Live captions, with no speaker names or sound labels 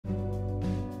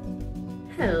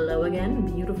Hello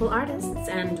again, beautiful artists,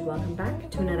 and welcome back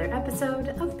to another episode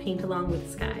of Paint Along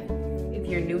with Skye. If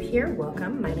you're new here,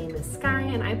 welcome. My name is Skye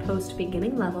and I post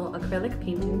beginning level acrylic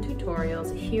painting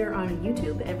tutorials here on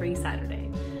YouTube every Saturday.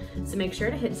 So make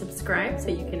sure to hit subscribe so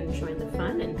you can join the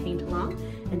fun and paint along,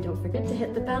 and don't forget to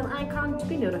hit the bell icon to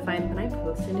be notified when I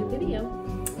post a new video.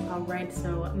 Alright,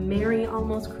 so Merry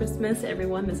almost Christmas,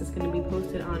 everyone. This is going to be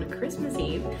posted on Christmas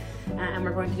Eve, and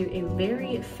we're going to do a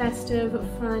very festive,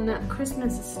 fun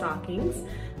Christmas stockings.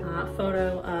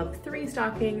 Photo of 3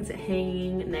 stockings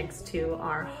hanging next to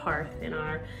our hearth in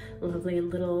our lovely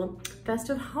little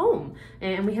festive home.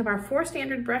 And we have our 4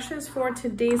 standard brushes for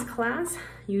today's class.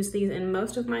 Use these in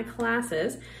most of my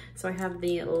classes. So I have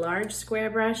the large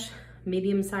square brush,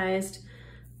 medium-sized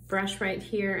brush right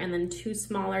here, and then 2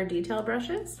 smaller detail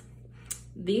brushes.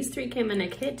 These 3 came in a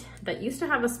kit that used to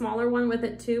have a smaller one with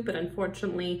it too, but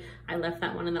unfortunately I left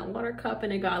that one in that water cup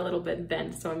and it got a little bit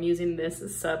bent, so I'm using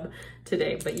this sub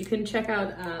today. But you can check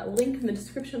out a link in the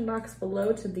description box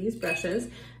below to these brushes,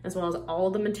 as well as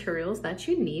all the materials that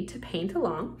you need to paint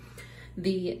along.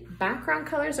 The background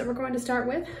colors that we're going to start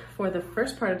with for the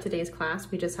first part of today's class,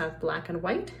 we just have black and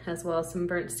white, as well as some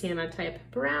burnt sienna type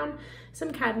brown,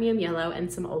 some cadmium yellow,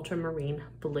 and some ultramarine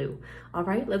blue. All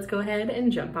right, let's go ahead and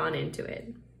jump on into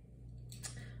it.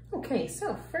 Okay,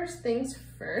 so first things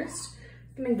first,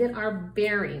 I'm gonna get our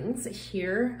bearings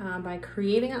here by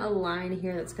creating a line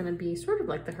here that's gonna be sort of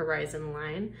like the horizon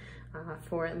line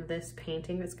for this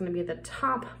painting. It's gonna be the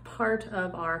top part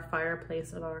of our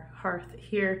fireplace, of our hearth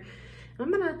here. I'm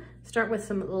gonna start with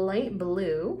some light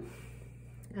blue,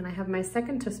 and I have my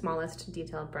second to smallest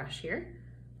detailed brush here.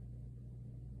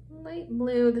 Light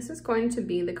blue, this is going to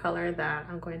be the color that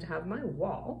I'm going to have my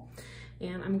wall.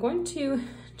 And I'm going to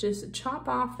just chop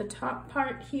off the top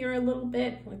part here a little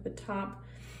bit, like the top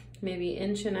maybe 1.5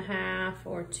 inches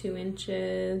or 2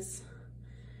 inches,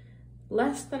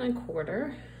 less than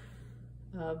 1/4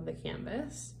 of the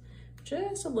canvas,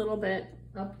 just a little bit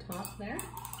up top there.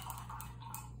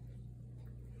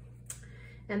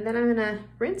 And then I'm gonna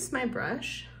rinse my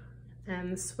brush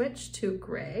and switch to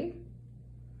gray,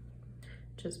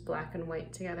 just black and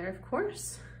white together, of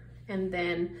course. And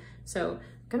then, so I'm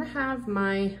gonna have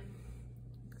my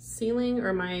ceiling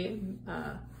or my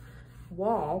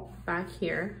wall back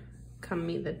here come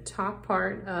meet the top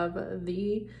part of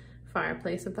the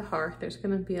fireplace of the hearth. There's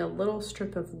gonna be a little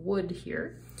strip of wood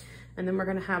here. And then we're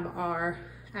gonna have our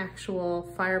actual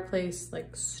fireplace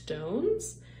like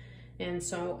stones. And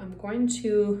so I'm going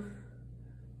to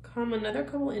come another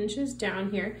couple inches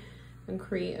down here and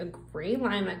create a gray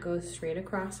line that goes straight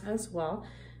across as well.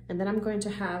 And then I'm going to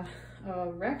have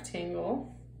a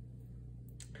rectangle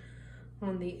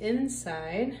on the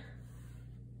inside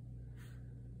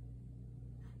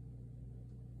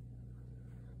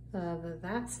of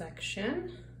that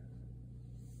section,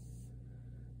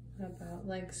 about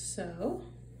like so.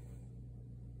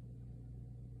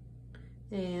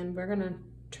 And we're gonna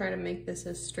try to make this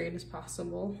as straight as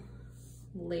possible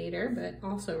later, but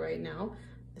also right now,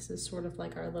 this is sort of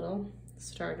like our little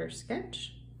starter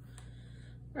sketch.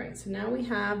 All right, so now we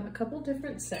have a couple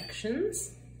different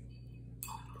sections.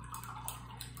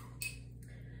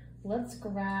 Let's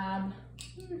grab,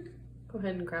 go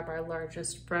ahead and grab our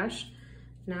largest brush.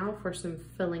 Now for some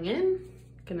filling in,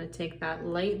 gonna take that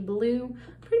light blue,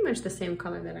 pretty much the same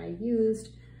color that I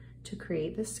used to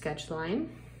create the sketch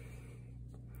line.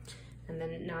 And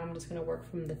then now I'm just gonna work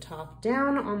from the top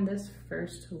down on this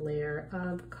first layer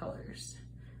of colors.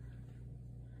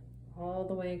 All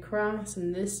the way across,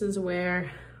 and this is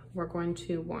where we're going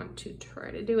to want to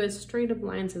try to do as straight of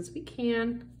lines as we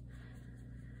can.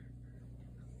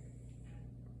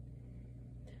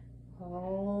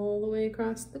 All the way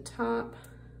across the top.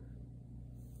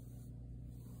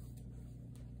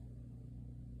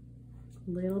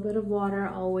 A little bit of water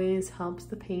always helps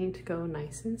the paint go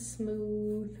nice and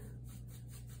smooth.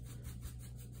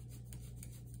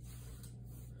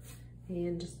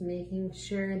 And just making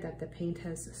sure that the paint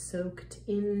has soaked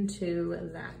into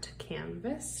that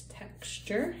canvas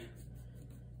texture.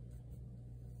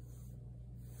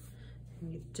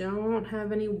 And you don't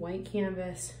have any white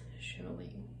canvas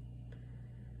showing.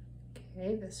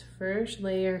 Okay, this first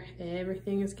layer,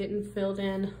 everything is getting filled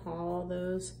in, all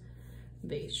those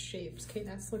base shapes. Okay,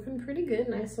 that's looking pretty good.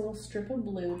 Nice little strip of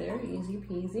blue there, easy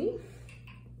peasy.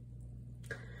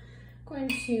 Going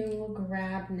to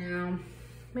grab now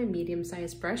my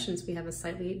medium-sized brush, since we have a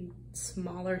slightly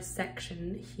smaller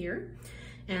section here.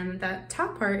 And that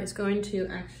top part is going to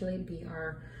actually be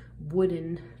our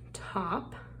wooden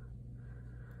top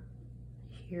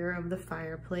here of the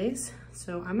fireplace.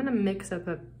 So I'm gonna mix up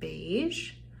a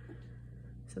beige,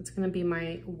 So it's gonna be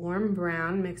my warm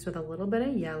brown mixed with a little bit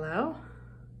of yellow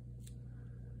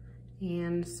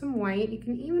and some white. You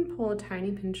can even pull a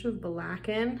tiny pinch of black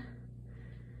in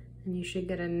and you should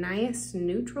get a nice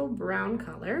neutral brown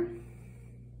color.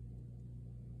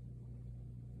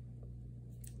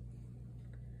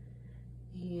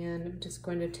 And I'm just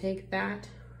going to take that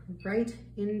right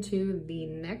into the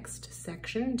next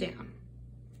section down.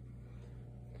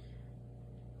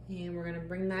 And we're gonna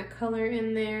bring that color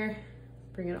in there,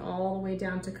 bring it all the way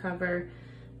down to cover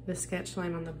the sketch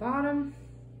line on the bottom.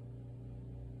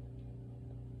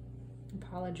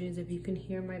 Apologies if you can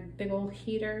hear my big old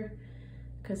heater,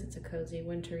 because it's a cozy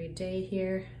wintry day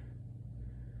here.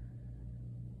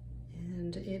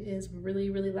 And it is really,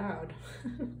 really loud.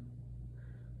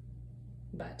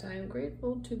 But I am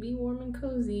grateful to be warm and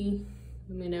cozy.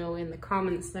 Let me know in the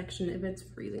comments section if it's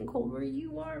freezing cold where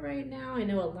you are right now. I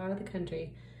know a lot of the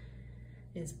country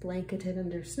is blanketed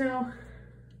under snow.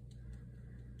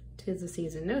 'Tis the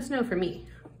season. No snow for me,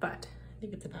 but I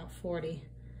think it's about 40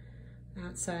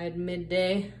 outside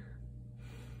midday,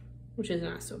 which is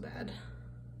not so bad.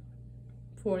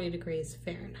 40 degrees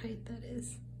Fahrenheit, that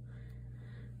is.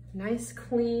 Nice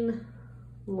clean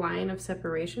line of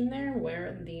separation there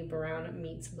where the brown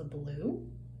meets the blue.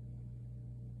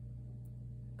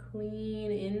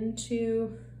 Clean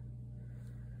into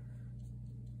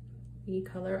the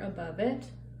color above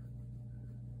it.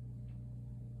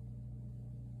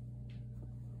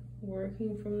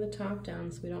 Working from the top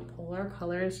down so we don't pull our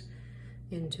colors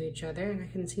into each other. And I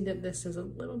can see that this is a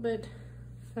little bit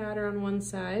fatter on one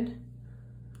side.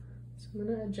 So I'm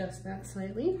gonna adjust that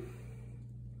slightly.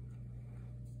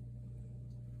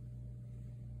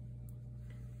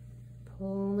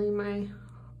 Pulling my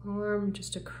arm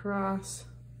just across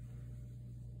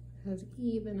as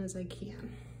even as I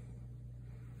can.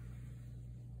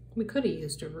 We could have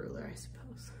used a ruler, I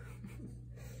suppose.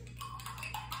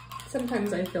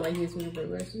 Sometimes I feel like using a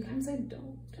ruler, sometimes I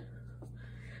don't.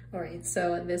 All right,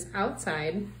 so this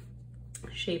outside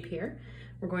shape here,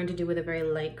 we're going to do with a very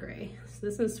light gray. So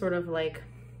this is sort of like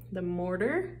the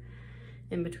mortar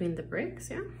in between the bricks,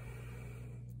 yeah?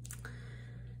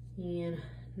 And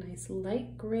nice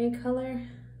light gray color.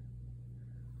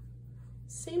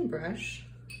 Same brush.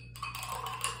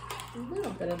 A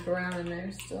little bit of brown in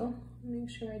there still. Make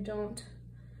sure I don't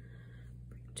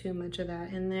bring too much of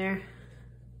that in there.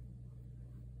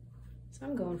 So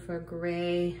I'm going for a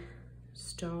gray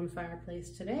stone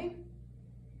fireplace today.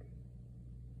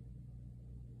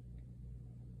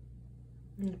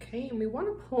 Okay, and we want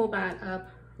to pull that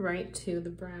up right to the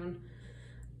brown,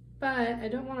 but I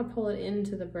don't want to pull it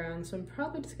into the brown, so I'm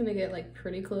probably just going to get like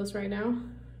pretty close right now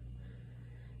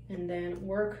and then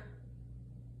work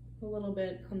a little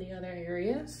bit on the other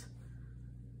areas.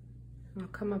 I'll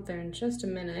come up there in just a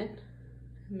minute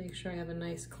and make sure I have a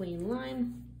nice clean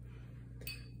line.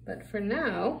 But for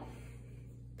now,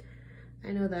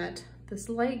 I know that this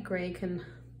light gray can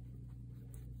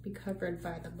be covered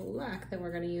by the black that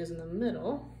we're going to use in the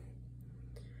middle,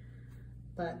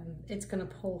 but it's going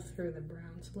to pull through the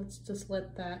brown. So let's just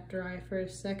let that dry for a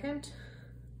second.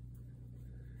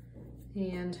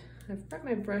 And I've got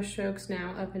my brush strokes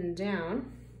now up and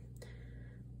down,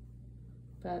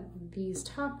 but these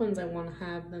top ones I want to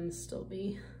have them still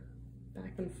be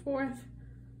back and forth.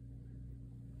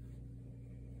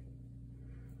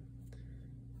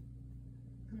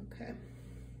 Okay.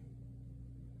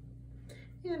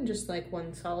 And just like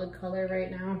one solid color right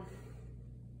now.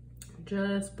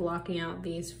 Just blocking out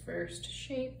these first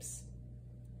shapes.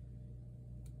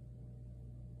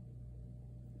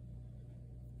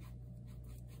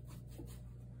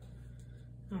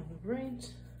 All right,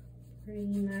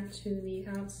 bringing that to the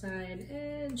outside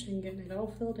edge and getting it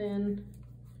all filled in.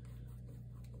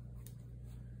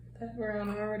 That brown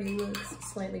already looks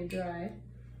slightly dry,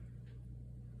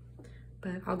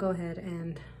 but I'll go ahead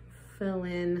and fill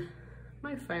in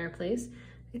my fireplace.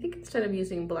 I think instead of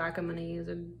using black, I'm gonna use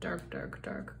a dark, dark,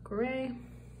 dark gray.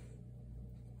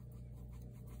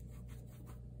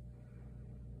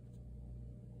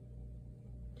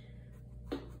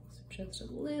 So just a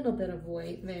little bit of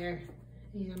white there.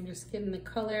 And I'm just getting the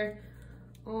color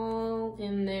all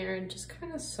in there and just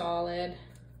kind of solid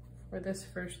for this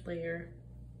first layer.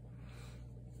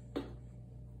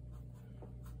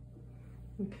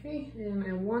 Okay, and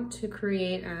I want to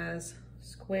create as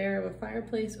square of a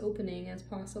fireplace opening as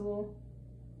possible.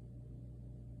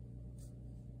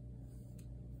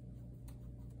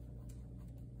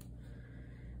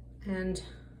 And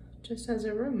just as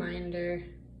a reminder,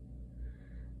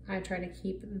 I try to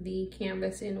keep the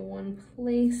canvas in one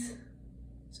place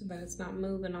so that it's not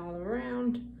moving all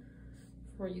around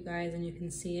for you guys and you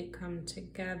can see it come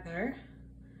together.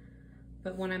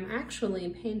 But when I'm actually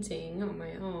painting on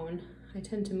my own, I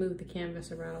tend to move the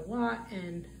canvas around a lot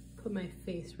and put my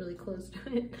face really close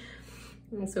to it.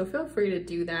 And so feel free to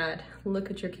do that.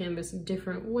 Look at your canvas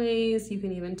different ways. You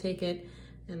can even take it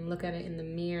and look at it in the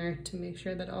mirror to make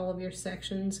sure that all of your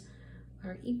sections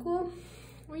are equal.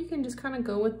 Or you can just kind of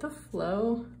go with the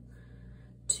flow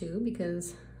too,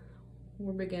 because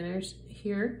we're beginners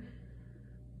here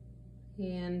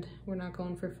and we're not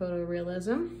going for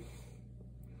photorealism.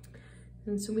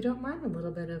 And so we don't mind a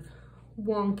little bit of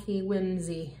wonky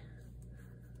whimsy.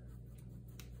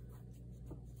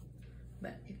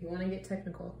 But if you want to get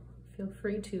technical, feel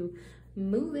free to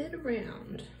move it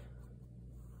around.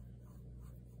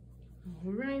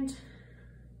 All right,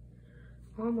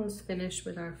 almost finished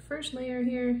with our first layer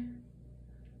here.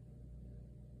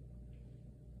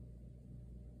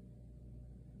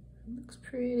 It looks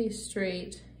pretty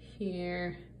straight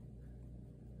here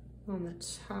on the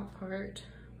top part.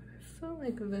 I feel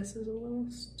like this is a little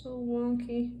still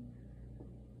wonky.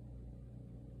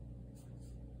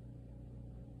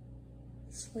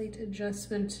 Slight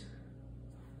adjustment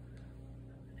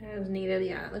as needed.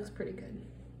 Yeah, it looks pretty good.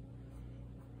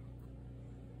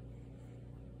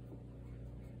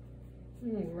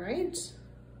 All right.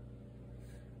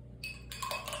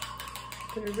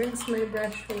 Gonna rinse my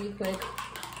brush really quick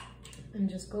and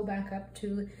just go back up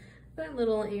to that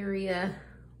little area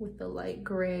with the light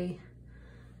gray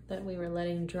that we were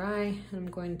letting dry. I'm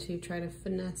going to try to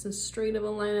finesse as straight of a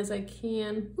line as I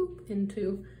can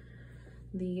into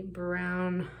the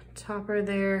brown topper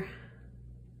there.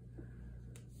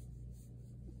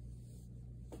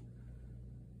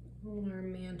 On our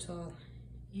mantle.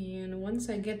 And once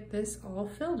I get this all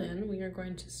filled in, we are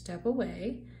going to step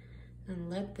away and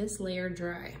let this layer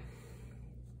dry.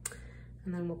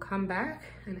 And then we'll come back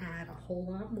and add a whole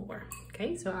lot more.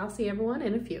 Okay, so I'll see everyone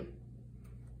in a few.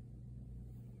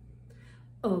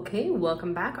 Okay,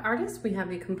 welcome back, artists. We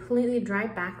have a completely dry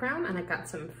background and I got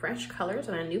some fresh colors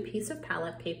on a new piece of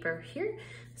palette paper here.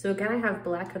 So again, I have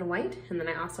black and white, and then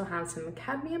I also have some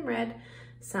cadmium red,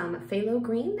 some phthalo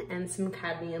green, and some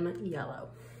cadmium yellow.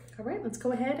 All right, let's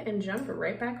go ahead and jump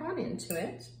right back on into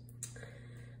it.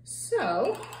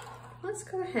 So let's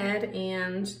go ahead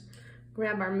and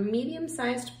grab our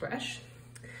medium-sized brush,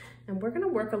 and we're gonna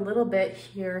work a little bit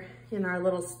here in our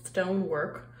little stone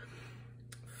work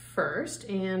first.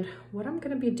 And what I'm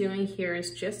gonna be doing here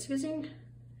is just using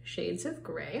shades of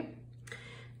gray.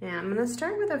 And I'm gonna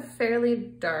start with a fairly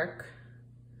dark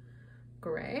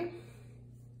gray.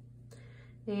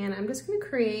 And I'm just gonna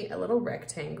create a little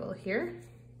rectangle here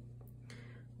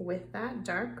with that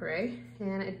dark gray,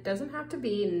 and it doesn't have to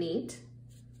be neat.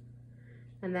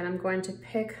 And then I'm going to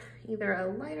pick either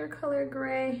a lighter color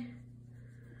gray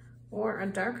or a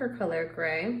darker color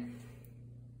gray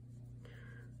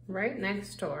right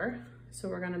next door. So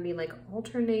we're gonna be like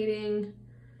alternating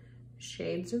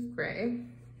shades of gray.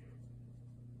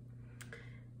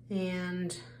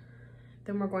 And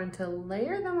then we're going to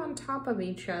layer them on top of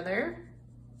each other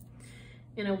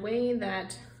in a way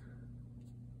that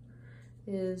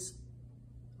is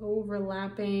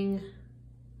overlapping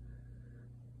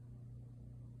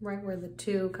right where the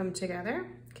two come together.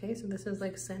 Okay, so this is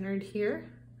like centered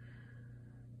here.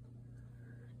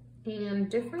 And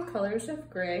different colors of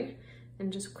gray,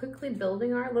 and just quickly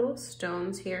building our little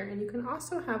stones here. And you can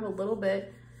also have a little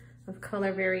bit of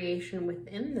color variation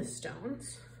within the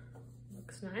stones.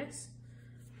 Looks nice.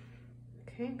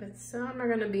 Okay, but some are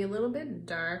gonna be a little bit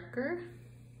darker.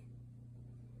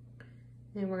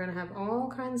 And we're gonna have all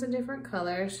kinds of different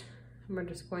colors. And we're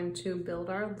just going to build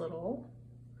our little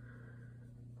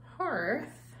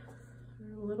hearth,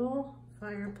 our little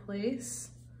fireplace.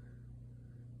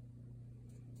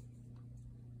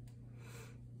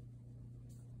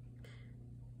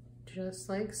 Just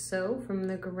like so, from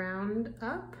the ground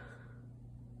up.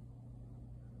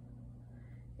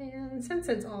 And since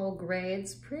it's all gray,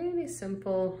 it's pretty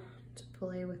simple to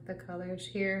play with the colors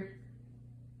here.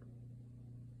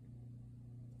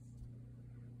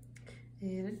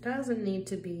 And it doesn't need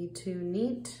to be too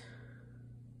neat,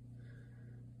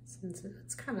 since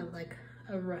it's kind of like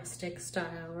a rustic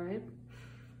style, right?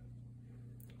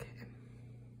 Okay.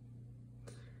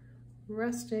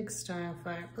 Rustic style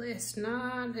fireplace.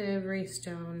 Not every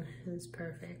stone is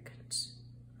perfect.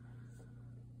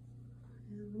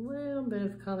 A little bit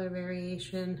of color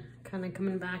variation, kind of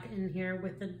coming back in here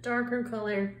with a darker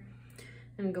color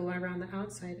and going around the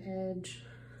outside edge.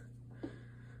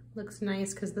 Looks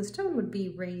nice because the stone would be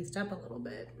raised up a little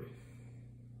bit.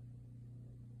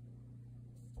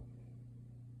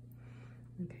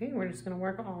 Okay, we're just gonna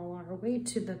work all our way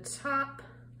to the top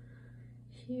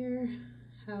here.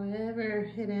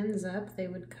 however it ends up, they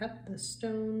would cut the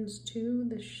stones to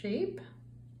the shape.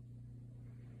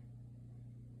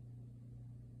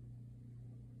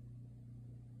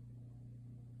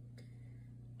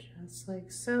 Just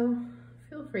like so.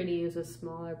 Feel free to use a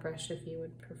smaller brush if you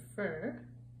would prefer.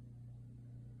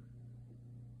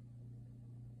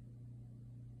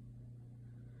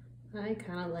 I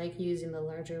kind of like using the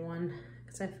larger one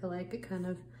because I feel like it kind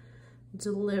of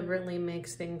deliberately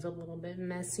makes things a little bit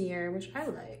messier, which I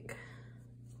like.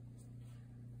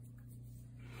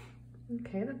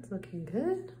 Okay, that's looking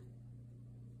good.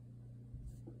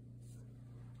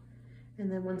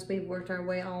 And then once we've worked our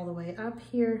way all the way up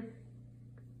here,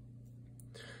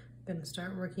 I'm gonna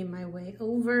start working my way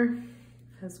over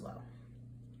as well.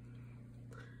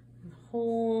 The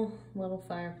whole little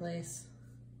fireplace,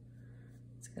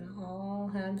 it's gonna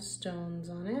all have stones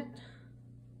on it.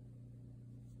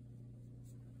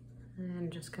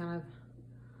 And just kind of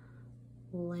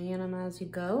laying them as you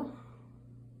go.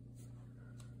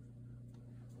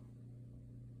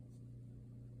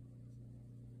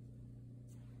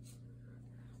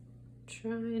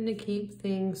 Trying to keep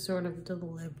things sort of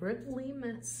deliberately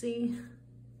messy.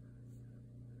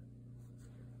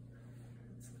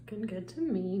 It's looking good to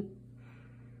me.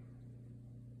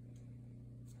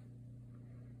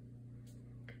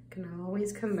 Can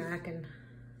always come back and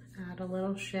add a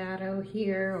little shadow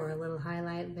here or a little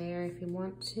highlight there if you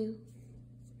want to.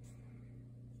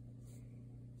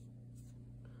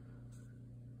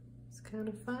 It's kind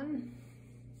of fun.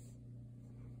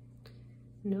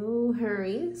 No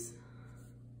hurries.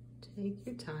 Take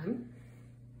your time.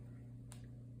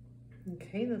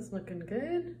 Okay, that's looking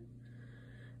good.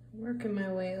 Working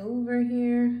my way over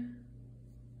here.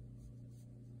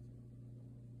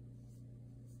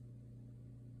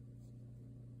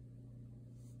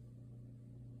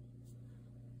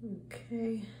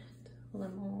 Okay, pull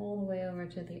them all the way over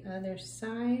to the other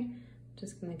side.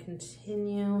 Just going to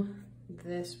continue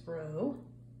this row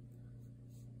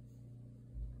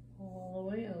all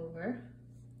the way over.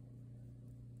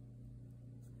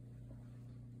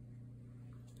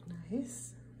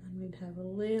 Nice. And we'd have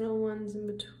little ones in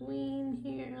between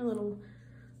here, little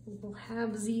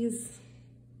halvesies.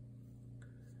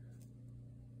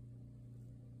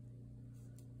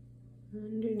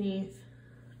 Underneath.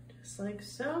 Just like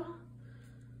so.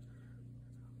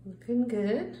 Looking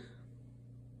good.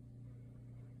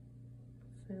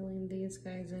 Filling these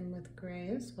guys in with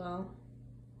gray as well.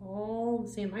 All the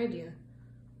same idea.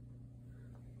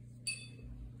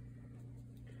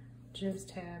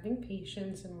 Just having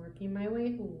patience and working my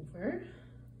way over.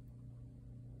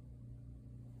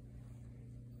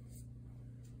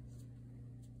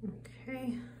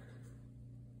 Okay.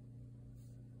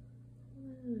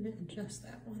 Adjust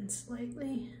that one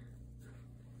slightly.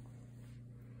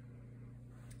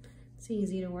 It's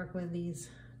easy to work with these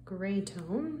gray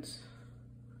tones.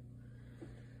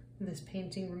 This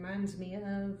painting reminds me of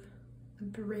a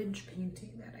bridge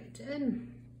painting that I did.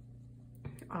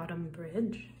 Autumn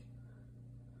Bridge.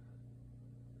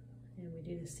 And we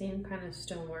do the same kind of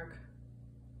stonework.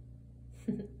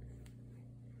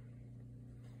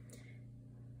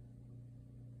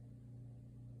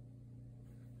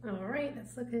 All right,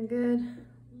 that's looking good.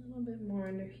 A little bit more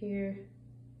under here.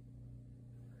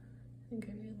 I think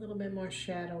I need a little bit more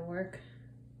shadow work.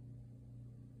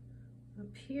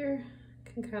 Up here,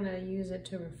 can kind of use it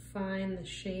to refine the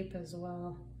shape as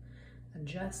well.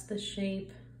 Adjust the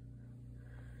shape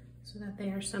so that they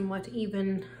are somewhat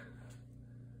even,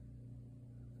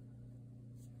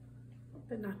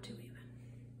 but not too even.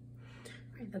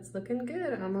 All right, that's looking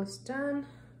good, almost done.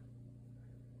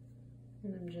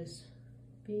 And I'm just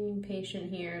being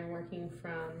patient here and working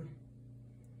from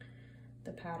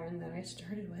the pattern that I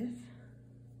started with.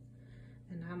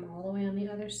 And I'm all the way on the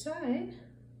other side.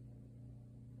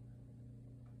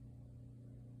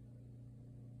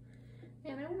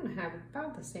 And I want to have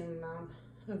about the same amount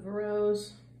of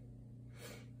rows,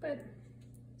 but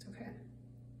it's okay.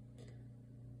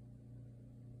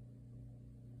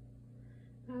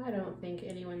 I don't think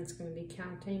anyone's going to be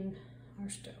counting our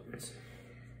stones.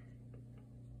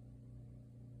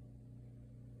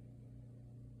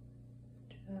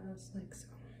 Just like so.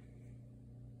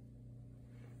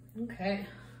 Okay,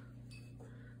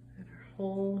 got our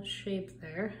whole shape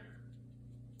there.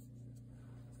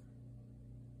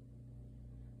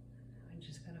 I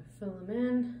just gotta fill them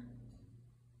in.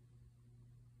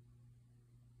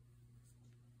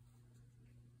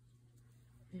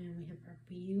 And we have our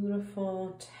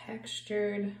beautiful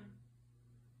textured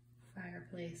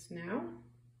fireplace now.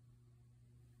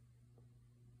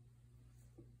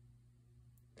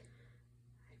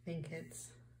 I think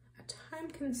it's a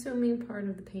time-consuming part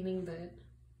of the painting, but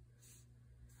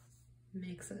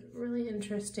Makes it really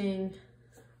interesting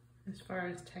as far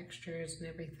as textures and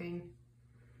everything.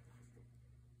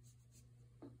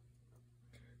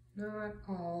 Not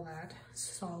all that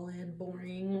solid,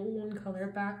 boring, one color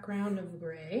background of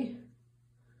gray.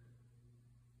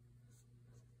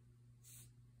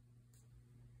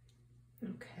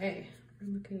 Okay,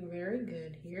 we're looking very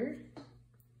good here.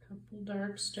 Couple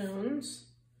dark stones.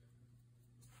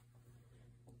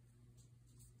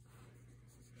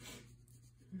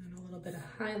 And a little bit of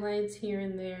highlights here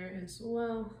and there as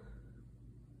well.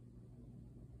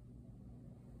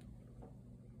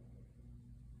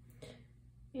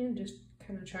 And just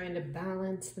kind of trying to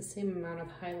balance the same amount of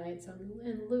highlights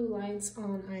and lowlights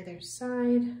on either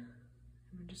side. And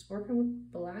we're just working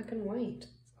with black and white.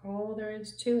 That's all there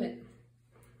is to it.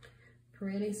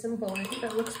 Pretty simple. I think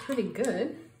that looks pretty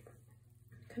good.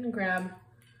 I'm gonna grab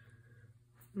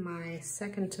my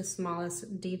second to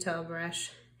smallest detail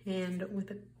brush, and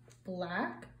with a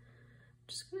black, I'm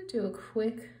just gonna do a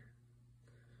quick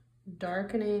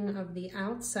darkening of the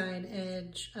outside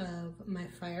edge of my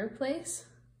fireplace,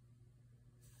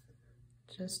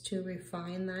 just to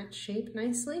refine that shape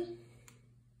nicely.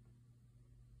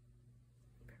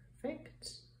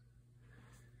 Perfect.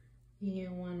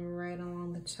 And one right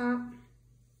along the top.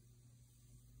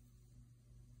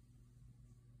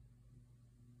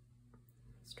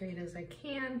 Straight as I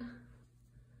can.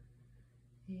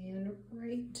 And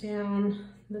right down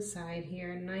the side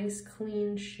here, nice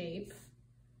clean shape.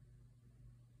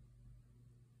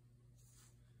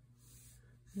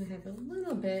 And I have a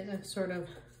little bit of sort of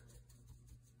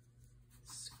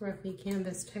scruffy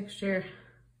canvas texture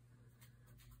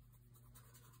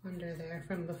under there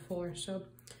from before, so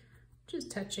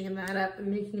just touching that up and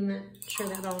making sure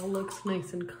that all looks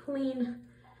nice and clean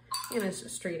and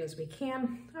as straight as we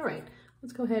can. All right,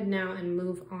 let's go ahead now and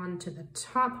move on to the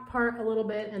top part a little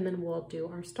bit, and then we'll do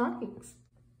our stockings.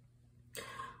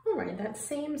 All right, that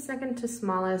same second to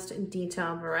smallest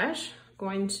detail brush,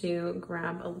 going to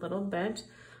grab a little bit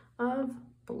of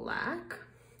black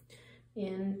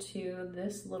into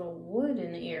this little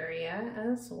wooden area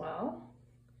as well.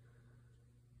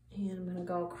 And I'm gonna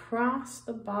go across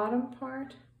the bottom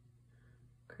part,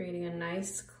 creating a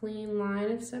nice clean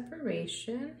line of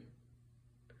separation.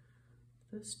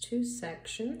 Those two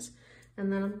sections, and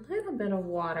then a little bit of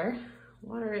water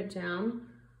it down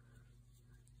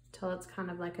until it's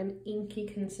kind of like an inky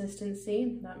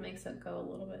consistency. That makes it go a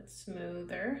little bit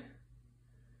smoother.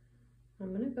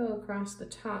 I'm gonna go across the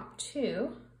top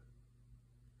too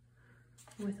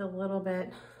with a little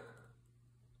bit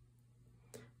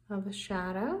of a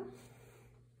shadow.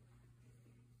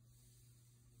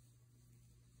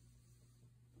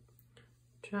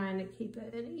 Trying to keep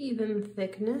it an even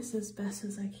thickness as best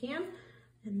as I can,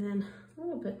 and then a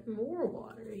little bit more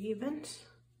water even.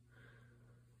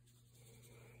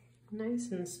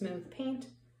 Nice and smooth paint.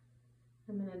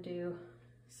 I'm gonna do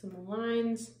some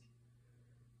lines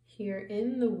here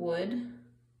in the wood.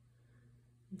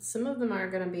 And some of them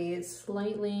are gonna be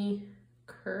slightly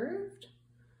curved,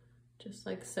 just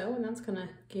like so, and that's gonna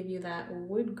give you that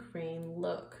wood grain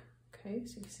look. Okay,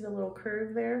 so you see the little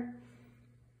curve there?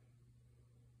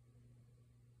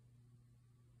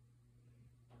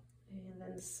 And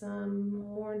then some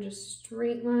more just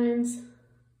straight lines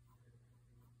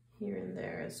here and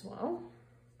there as well.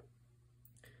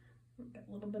 Got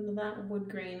a little bit of that wood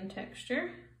grain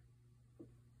texture.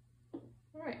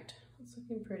 All right, that's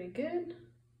looking pretty good.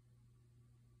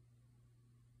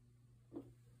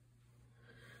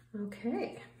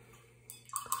 Okay,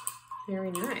 very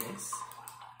nice.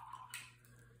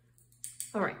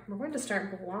 All right, we're going to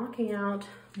start blocking out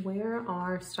where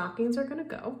our stockings are gonna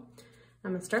go.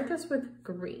 I'm gonna start this with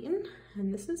green,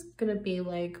 and this is gonna be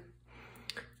like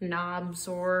knobs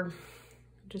or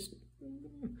just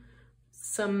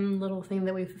some little thing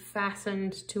that we've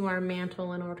fastened to our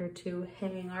mantle in order to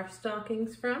hang our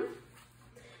stockings from.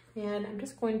 And I'm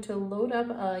just going to load up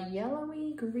a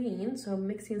yellowy green, so I'm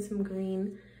mixing some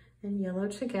green and yellow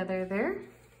together there.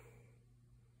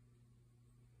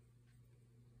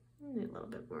 And a little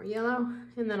bit more yellow,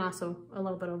 and then also a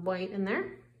little bit of white in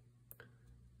there.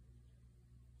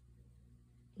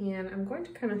 And I'm going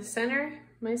to kind of center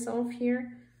myself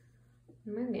here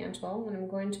in my mantle, and I'm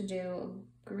going to do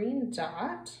a green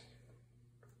dot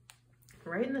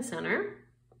right in the center.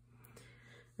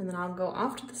 And then I'll go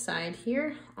off to the side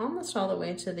here, almost all the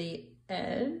way to the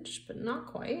edge, but not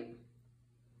quite.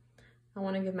 I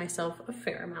want to give myself a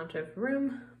fair amount of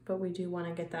room, but we do want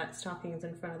to get that stockings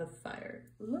in front of the fire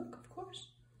look, of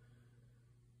course.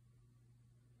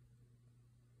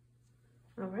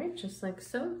 All right, just like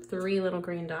so, 3 little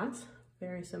green dots,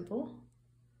 very simple.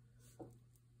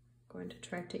 Going to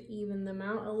try to even them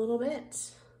out a little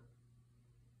bit.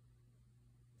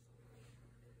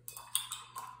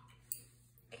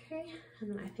 Okay, and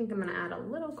then I think I'm gonna add a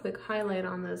little quick highlight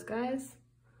on those guys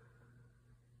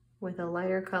with a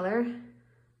lighter color.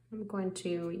 I'm going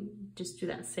to just do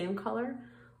that same color,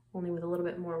 only with a little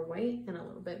bit more white and a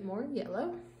little bit more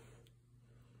yellow.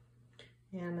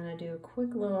 And I'm gonna do a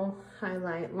quick little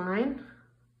highlight line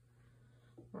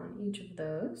on each of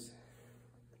those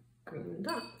green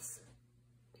dots.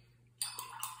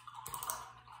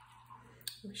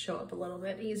 It'll show up a little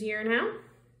bit easier now.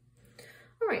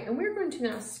 All right, and we're going to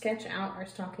now sketch out our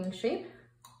stocking shape.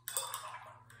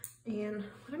 And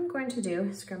what I'm going to do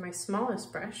is grab my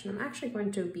smallest brush, and I'm actually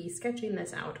going to be sketching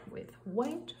this out with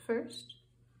white first.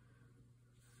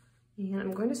 And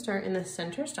I'm going to start in the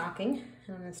center stocking,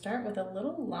 and I'm going to start with a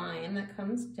little line that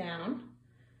comes down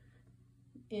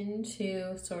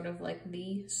into sort of like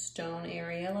the stone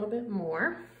area a little bit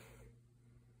more.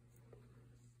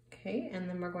 Okay, and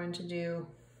then we're going to do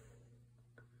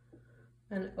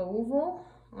an oval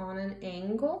on an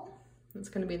angle. That's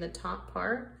going to be the top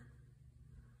part.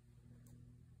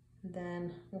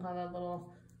 Then we'll have a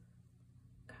little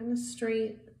kind of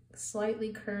straight,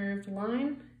 slightly curved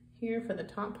line here for the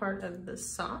top part of the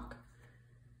sock.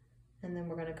 And then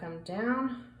we're going to come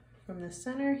down from the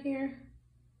center here,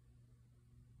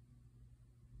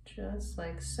 just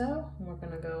like so. And we're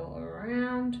going to go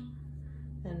around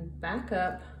and back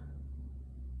up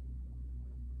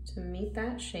to meet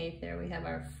that shape. There we have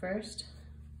our first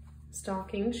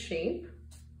stocking shape.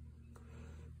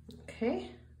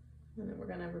 Okay, and then we're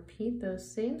going to repeat those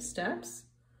same steps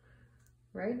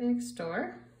right next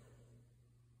door.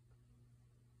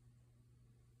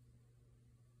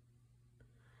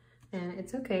 And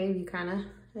it's okay if you kind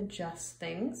of adjust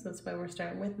things. That's why we're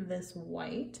starting with this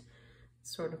white,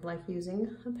 sort of like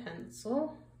using a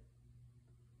pencil.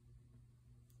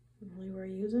 Really, we're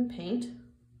using paint.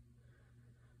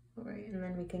 All right, and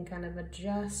then we can kind of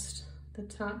adjust the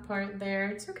top part there.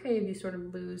 It's okay if you sort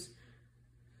of lose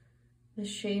the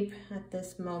shape at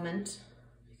this moment,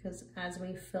 because as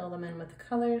we fill them in with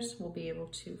colors, we'll be able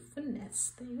to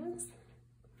finesse things.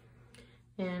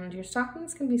 And your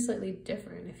stockings can be slightly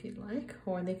different if you'd like,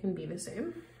 or they can be the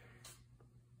same.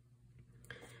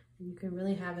 And you can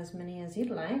really have as many as you'd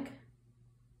like.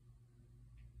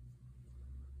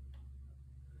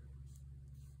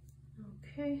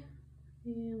 Okay,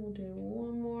 and we'll do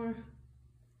one more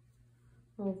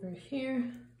over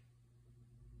here.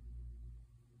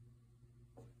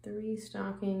 3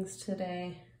 stockings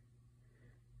today.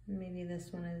 Maybe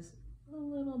this one is a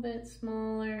little bit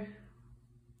smaller,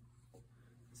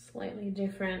 slightly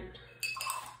different,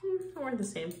 or the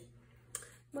same,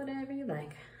 whatever you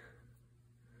like.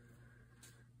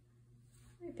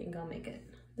 I think I'll make it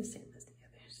the same as the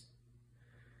others.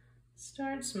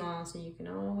 Start small so you can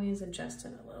always adjust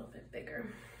it a little bit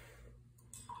bigger.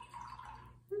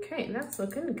 Okay, that's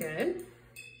looking good.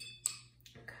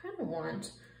 I kind of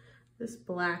want this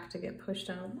black to get pushed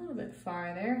down a little bit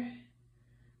farther,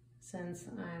 since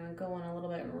I'm going a little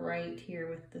bit right here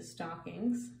with the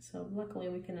stockings. So luckily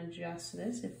we can adjust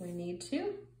this if we need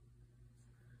to.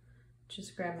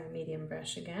 Just grab my medium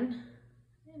brush again.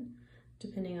 And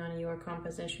depending on your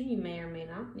composition, you may or may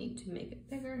not need to make it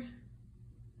bigger.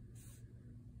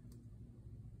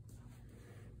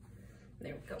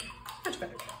 There we go, much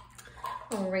better.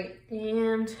 All right,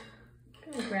 and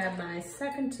I'm gonna grab my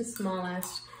second to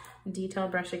smallest detail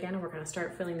brush again, and we're gonna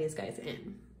start filling these guys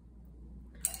in.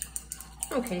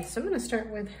 Okay, so I'm gonna start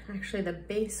with actually the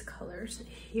base colors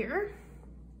here.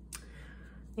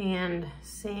 And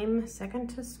same second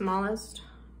to smallest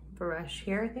brush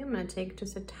here. I think I'm gonna take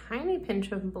just a tiny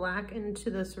pinch of black into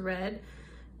this red,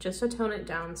 just to tone it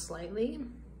down slightly.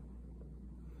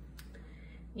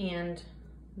 And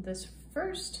this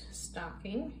first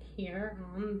stocking here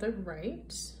on the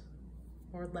right,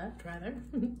 or left rather,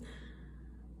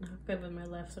 not good with my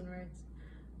lefts and rights.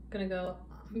 I'm gonna go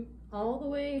all the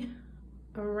way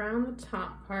around the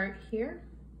top part here.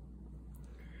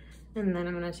 And then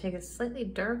I'm gonna take a slightly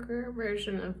darker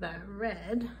version of that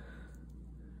red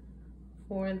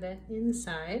for the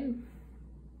inside.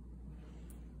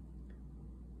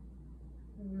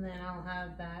 And then I'll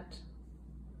have that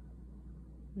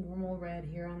normal red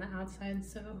here on the outside,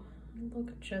 so it'll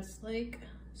look just like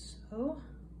so.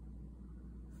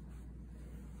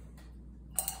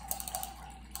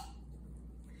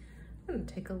 I'm gonna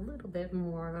take a little bit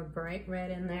more of a bright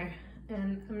red in there,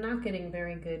 and I'm not getting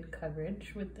very good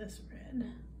coverage with this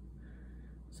red,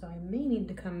 so I may need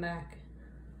to come back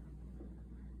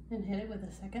and hit it with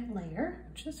a second layer,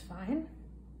 which is fine.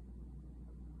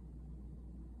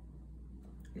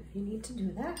 if you need to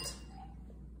do that.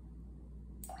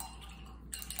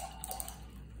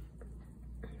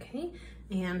 Okay,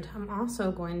 and I'm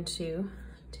also going to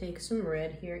take some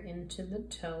red here into the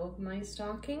toe of my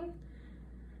stocking.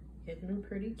 Getting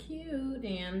pretty cute,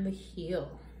 and the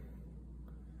heel.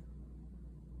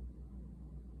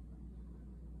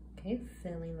 Okay,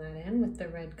 filling that in with the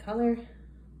red color.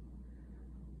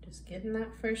 Just getting that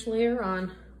first layer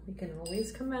on. We can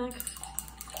always come back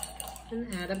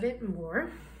and add a bit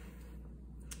more.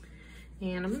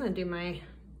 And I'm gonna do my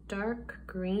dark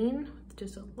green with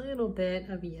just a little bit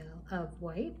of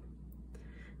white.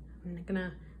 I'm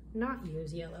gonna not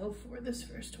use yellow for this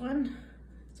first one.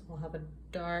 So we'll have a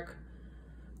dark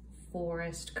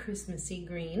forest Christmassy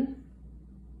green.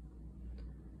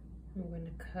 I'm going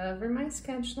to cover my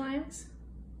sketch lines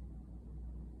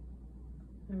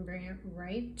and bring it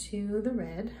right to the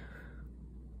red.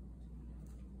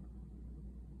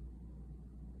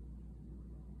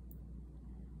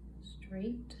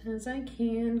 Straight as I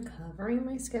can, covering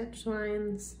my sketch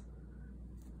lines.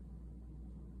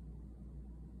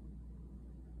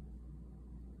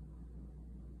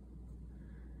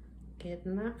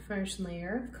 Getting that first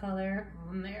layer of color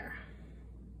on there.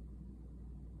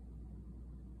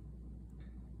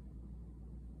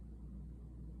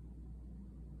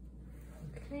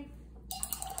 Okay.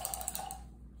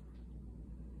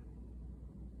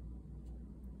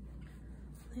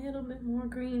 A little bit more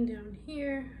green down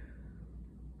here.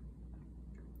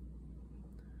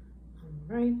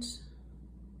 All right.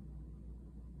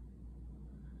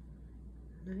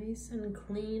 Nice and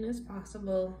clean as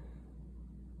possible.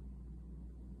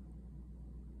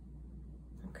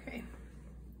 Okay,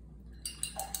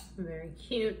 very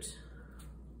cute.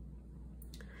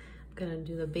 I'm gonna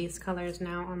do the base colors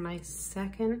now on my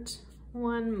second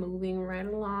one, moving right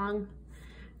along.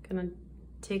 Gonna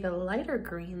take a lighter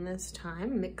green this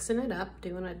time, mixing it up,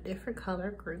 doing a different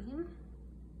color green.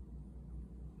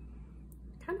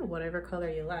 Kind of whatever color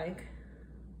you like.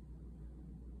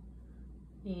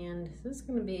 And this is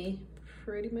gonna be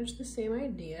pretty much the same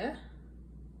idea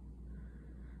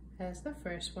as the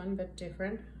first one, but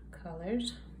different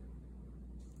colors.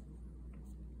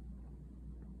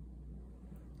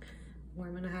 Where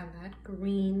I'm gonna have that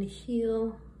green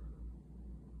heel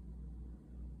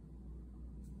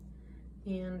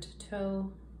and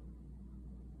toe.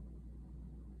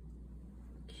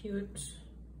 Cute.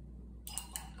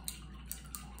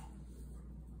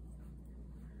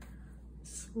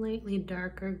 Slightly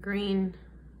darker green.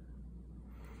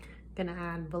 Gonna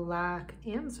add black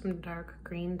and some dark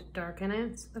green to darken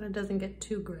it so that it doesn't get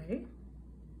too gray.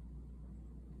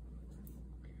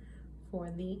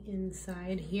 For the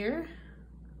inside here.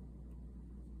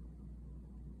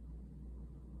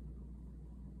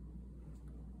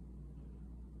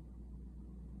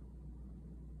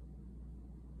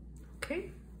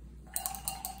 Okay.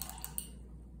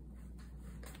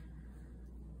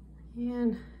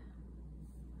 And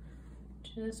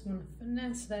just want to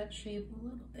finesse that shape a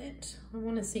little bit. I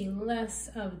want to see less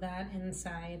of that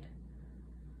inside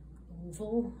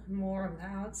oval, more of the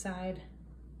outside,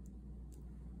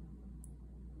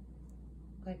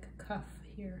 like a cuff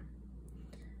here.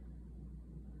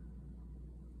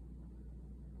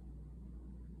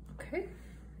 Okay.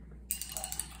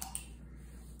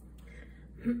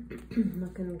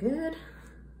 Looking good.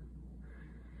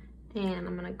 And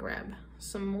I'm gonna grab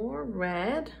some more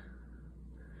red.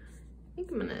 I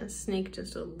think I'm gonna sneak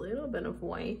just a little bit of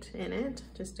white in it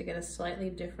just to get a slightly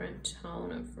different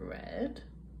tone of red.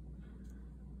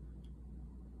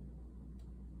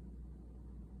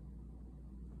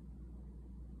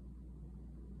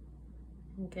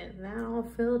 And get that all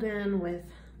filled in with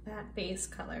that base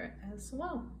color as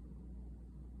well.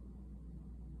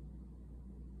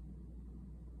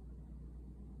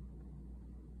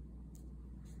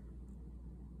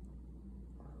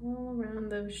 All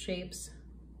around those shapes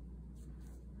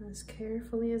as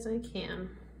carefully as I can.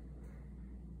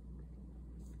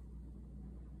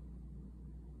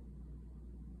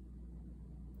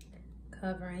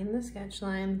 Covering the sketch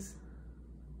lines.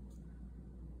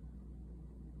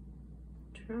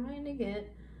 Trying to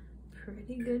get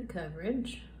pretty good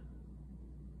coverage.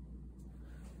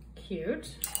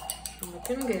 Cute,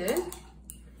 looking good.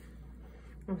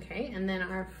 Okay, and then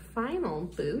our final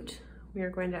boot, we are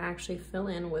going to actually fill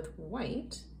in with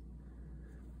white.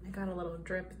 I got a little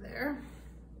drip there.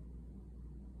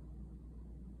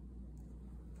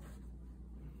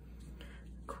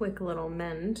 Quick little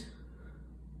mend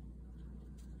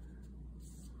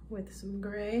with some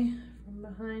gray from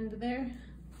behind there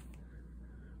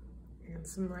and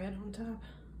some red on top.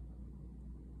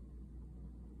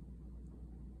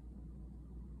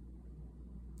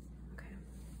 Okay.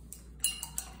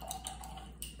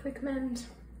 quick mend.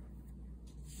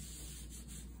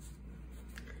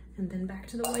 And then back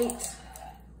to the white,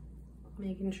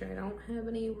 making sure I don't have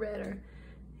any red or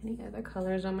any other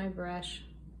colors on my brush.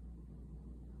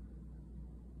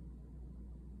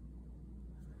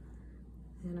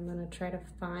 And I'm gonna try to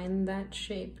find that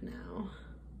shape now.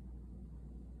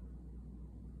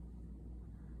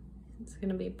 It's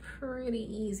gonna be pretty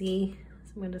easy.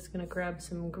 So I'm just gonna grab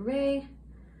some gray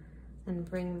and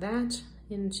bring that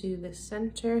into the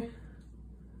center.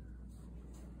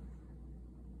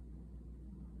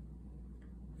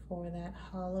 For that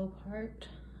hollow part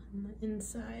on the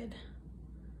inside.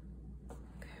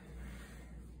 Okay.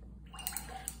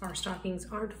 Our stockings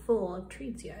aren't full of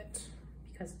treats yet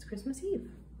because it's Christmas Eve.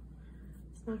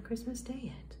 It's not Christmas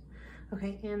Day yet.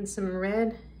 Okay, and some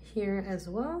red here as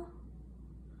well.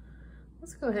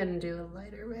 Let's go ahead and do a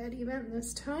lighter red even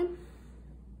this time.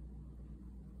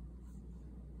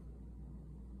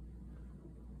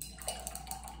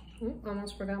 Ooh,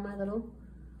 almost forgot my little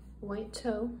white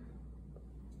toe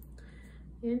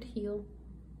and heel.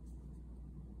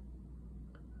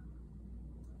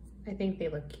 I think they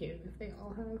look cute if they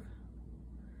all have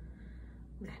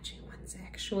matching ones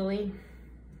actually.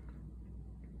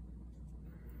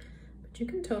 But you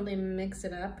can totally mix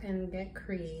it up and get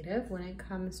creative when it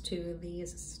comes to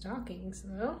these stockings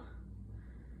though.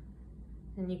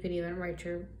 And you could even write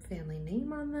your family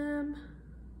name on them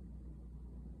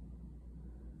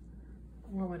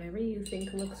or whatever you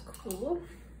think looks cool.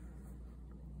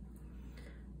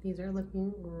 These are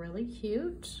looking really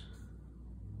cute.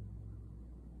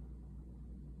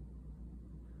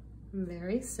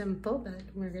 Very simple, but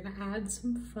we're gonna add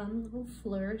some fun little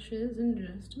flourishes in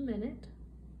just a minute.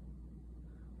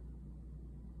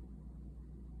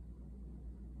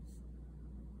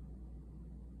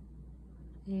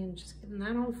 And just getting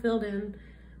that all filled in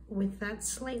with that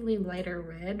slightly lighter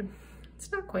red.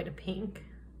 It's not quite a pink.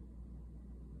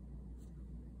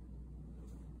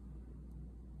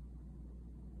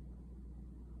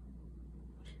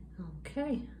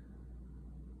 Okay.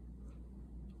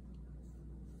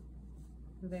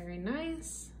 Very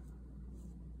nice.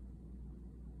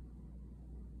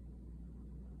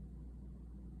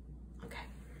 Okay.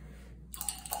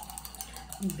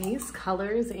 These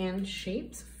colors and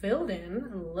shapes filled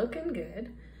in, looking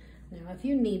good. Now, if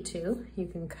you need to, you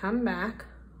can come back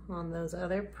on those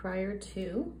other prior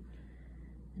two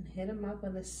and hit them up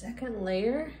with a second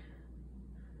layer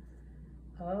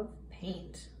of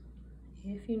paint.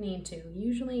 If you need to.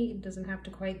 Usually it doesn't have to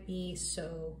quite be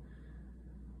so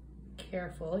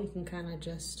careful. You can kind of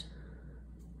just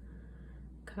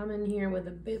come in here with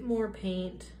a bit more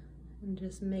paint and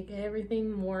just make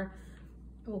everything more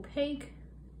opaque.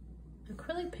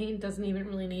 Acrylic paint doesn't even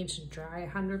really need to dry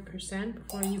 100%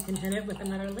 before you can hit it with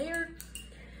another layer.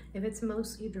 If it's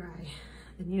mostly dry,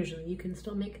 then usually you can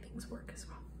still make things work as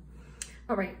well.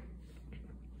 All right,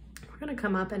 we're gonna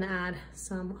come up and add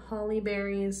some holly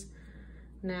berries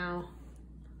now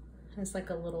as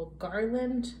like a little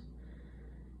garland,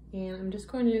 and I'm just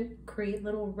going to create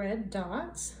little red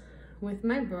dots with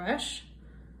my brush,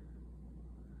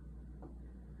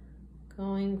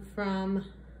 going from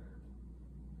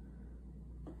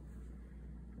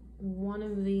one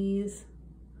of these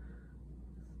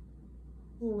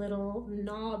little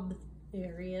knob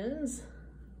areas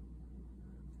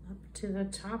up to the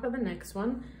top of the next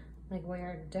one, like we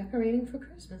are decorating for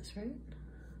Christmas, right?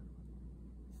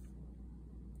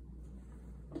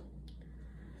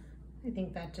 I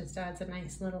think that just adds a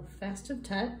nice little festive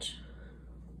touch.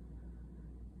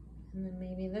 And then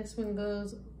maybe this one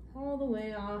goes all the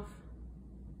way off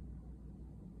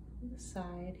the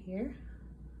side here.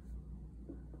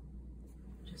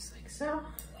 Just like so.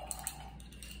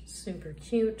 Super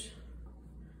cute.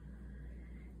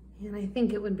 And I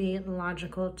think it would be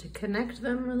logical to connect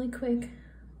them really quick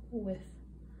with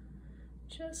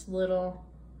just little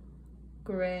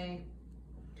gray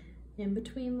in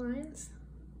between lines.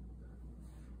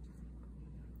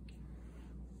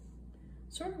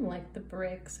 Sort of like the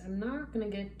bricks. I'm not gonna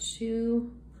get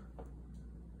too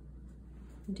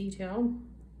detailed.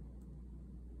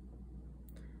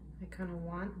 I kind of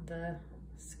want the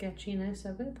sketchiness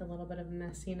of it, a little bit of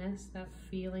messiness, that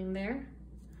feeling there.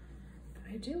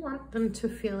 But I do want them to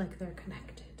feel like they're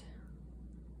connected.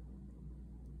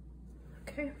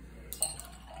 Okay.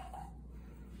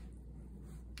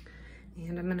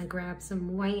 And I'm gonna grab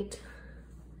some white.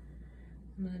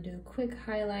 I'm gonna do a quick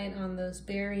highlight on those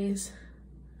berries.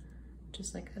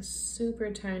 Just like a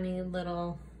super tiny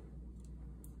little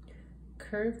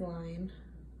curved line.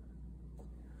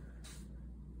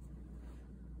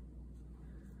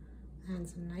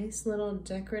 Adds a nice little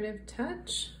decorative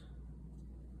touch.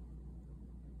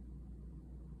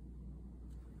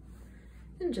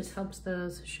 and just helps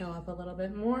those show up a little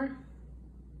bit more.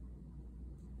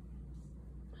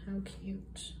 How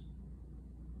cute.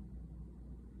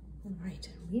 All right,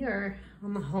 we are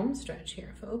on the home stretch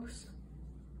here, folks.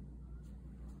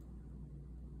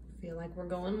 I feel like we're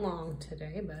going long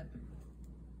today, but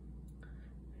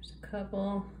there's a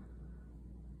couple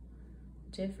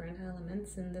different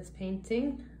elements in this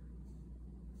painting.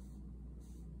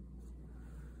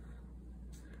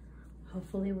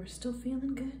 Hopefully we're still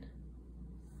feeling good.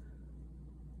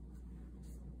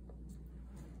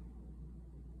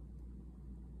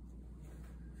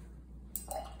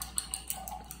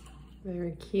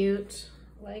 Very cute,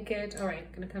 like it. All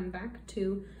right, gonna come back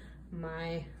to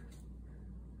my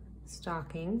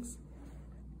stockings.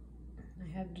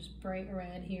 I have just bright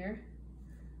red here.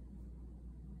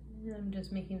 And I'm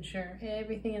just making sure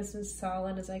everything is as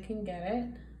solid as I can get it.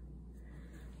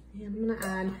 And I'm gonna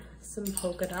add some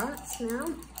polka dots now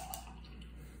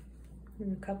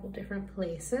in a couple different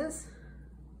places.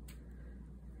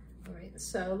 All right,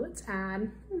 so let's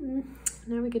add,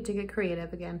 now we get to get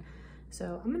creative again.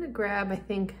 So I'm gonna grab, I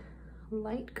think,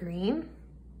 light green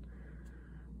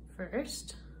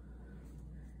first.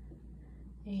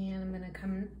 And I'm gonna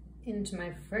come into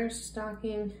my first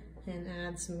stocking and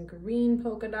add some green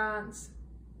polka dots.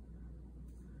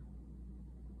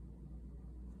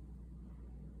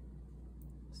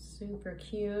 Super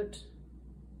cute.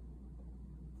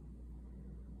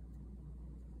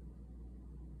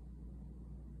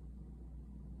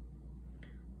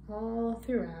 All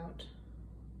throughout.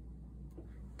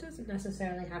 Doesn't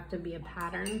necessarily have to be a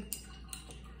pattern.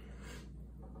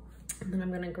 And then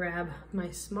I'm gonna grab my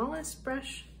smallest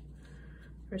brush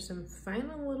for some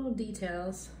final little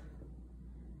details.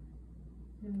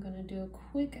 I'm gonna do a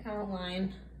quick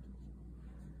outline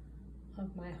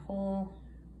of my whole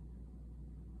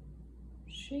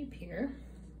shape here.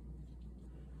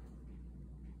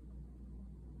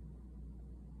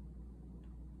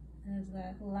 As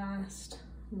that last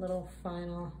little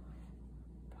final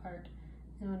part.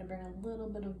 I want to bring a little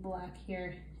bit of black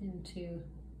here into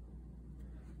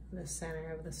the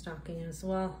center of the stocking as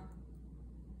well.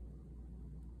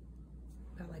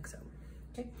 About like so.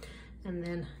 Okay, and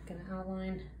then I'm gonna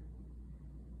outline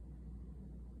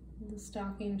the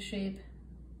stocking shape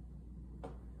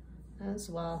as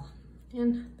well.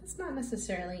 And that's not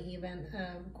necessarily even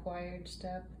a required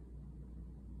step.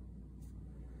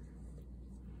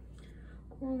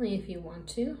 Only if you want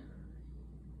to.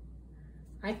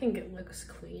 I think it looks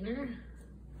cleaner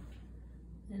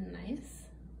and nice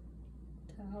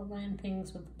to outline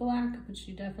things with black, but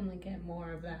you definitely get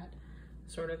more of that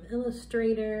sort of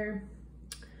illustrator,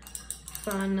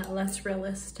 fun, less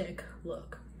realistic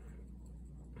look,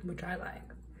 which I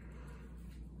like.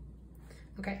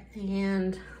 Okay,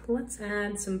 and let's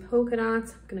add some polka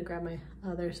dots. I'm gonna grab my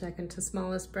other second to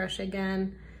smallest brush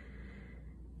again.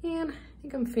 And I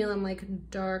think I'm feeling like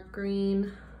dark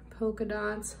green polka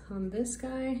dots on this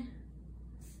guy.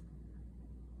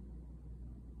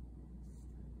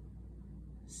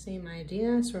 Same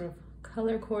idea, sort of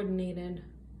color coordinated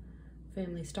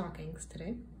family stockings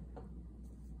today.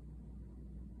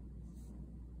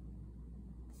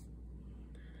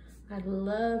 I'd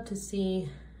love to see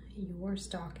your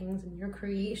stockings and your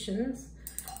creations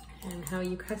and how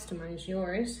you customize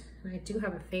yours. And I do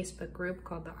have a Facebook group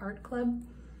called the Art Club,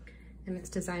 and it's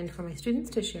designed for my students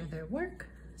to share their work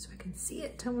so I can see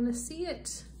it. I want to see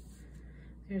it.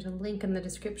 There's a link in the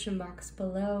description box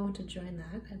below to join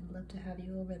that. I'd love to have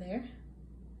you over there.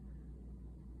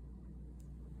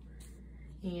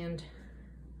 And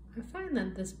I find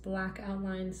that this black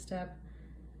outline step,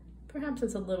 perhaps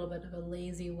it's a little bit of a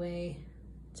lazy way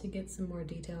to get some more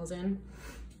details in,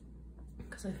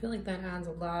 because I feel like that adds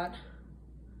a lot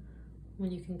when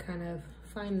you can kind of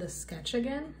find the sketch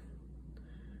again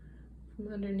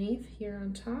from underneath here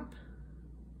on top.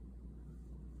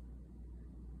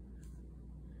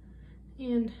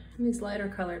 And in these lighter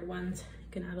colored ones, you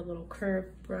can add a little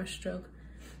curved brush stroke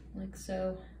like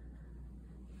so.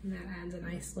 And that adds a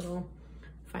nice little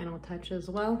final touch as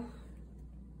well.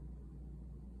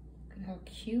 Look at how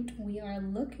cute we are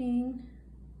looking.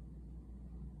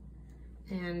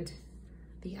 And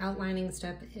the outlining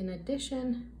step in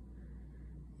addition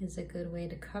is a good way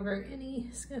to cover any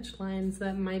sketch lines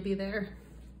that might be there.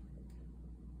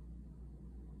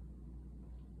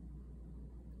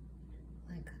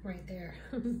 Like right there.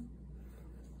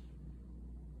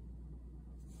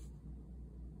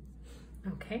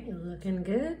 Okay, looking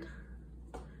good.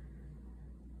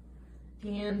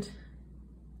 And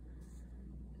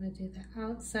I'm gonna do the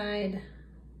outside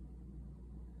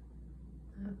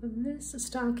of this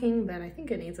stocking, but I think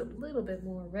it needs a little bit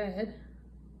more red.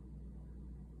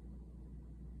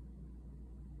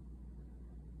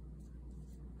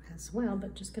 as well,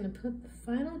 but just gonna put the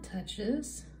final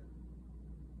touches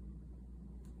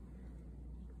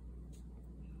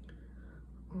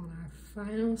on our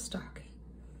final stocking.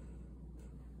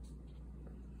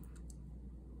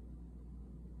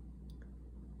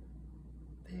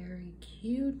 Very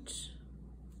cute.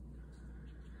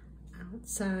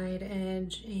 Outside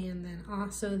edge and then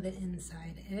also the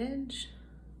inside edge.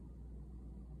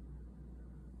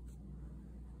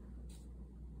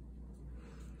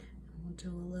 We'll do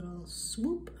a little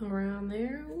swoop around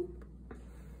there.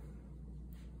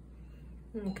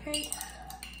 Okay.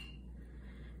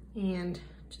 And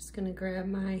just gonna grab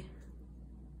my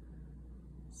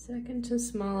second to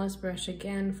smallest brush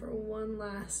again for one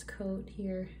last coat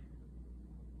here.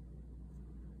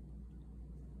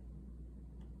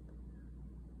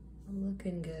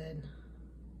 Looking good.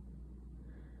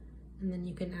 And then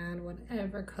you can add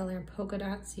whatever color polka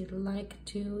dots you'd like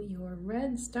to your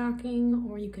red stocking,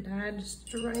 or you could add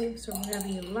stripes or whatever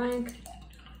you like.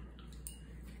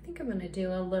 I think I'm gonna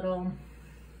do a little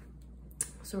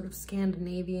sort of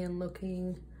Scandinavian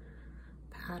looking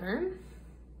pattern.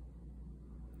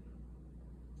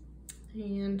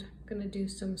 And I'm gonna do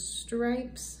some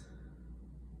stripes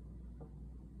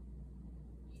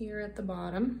here at the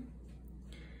bottom,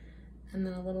 and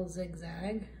then a little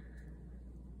zigzag.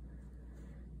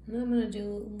 And then I'm gonna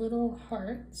do little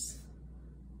hearts,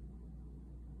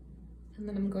 and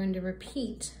then I'm going to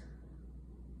repeat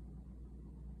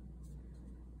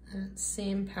that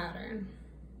same pattern.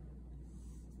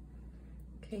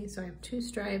 Okay, so I have 2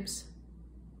 stripes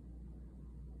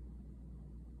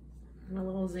and a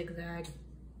little zigzag,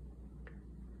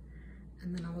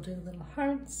 and then I'll do little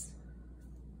hearts.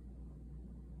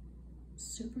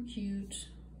 Super cute.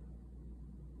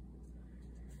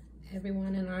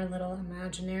 Everyone in our little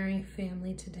imaginary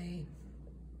family today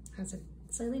has a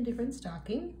slightly different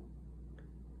stocking.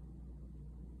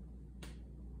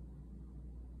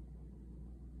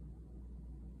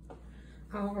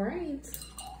 All right,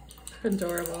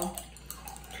 adorable.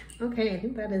 Okay, I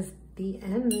think that is the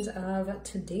end of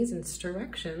today's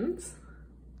instructions.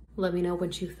 Let me know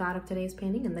what you thought of today's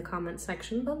painting in the comment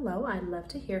section below. I'd love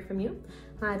to hear from you.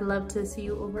 I'd love to see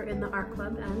you over in the art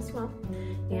club as well.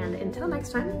 And until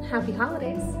next time, happy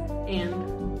holidays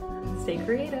and stay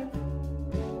creative.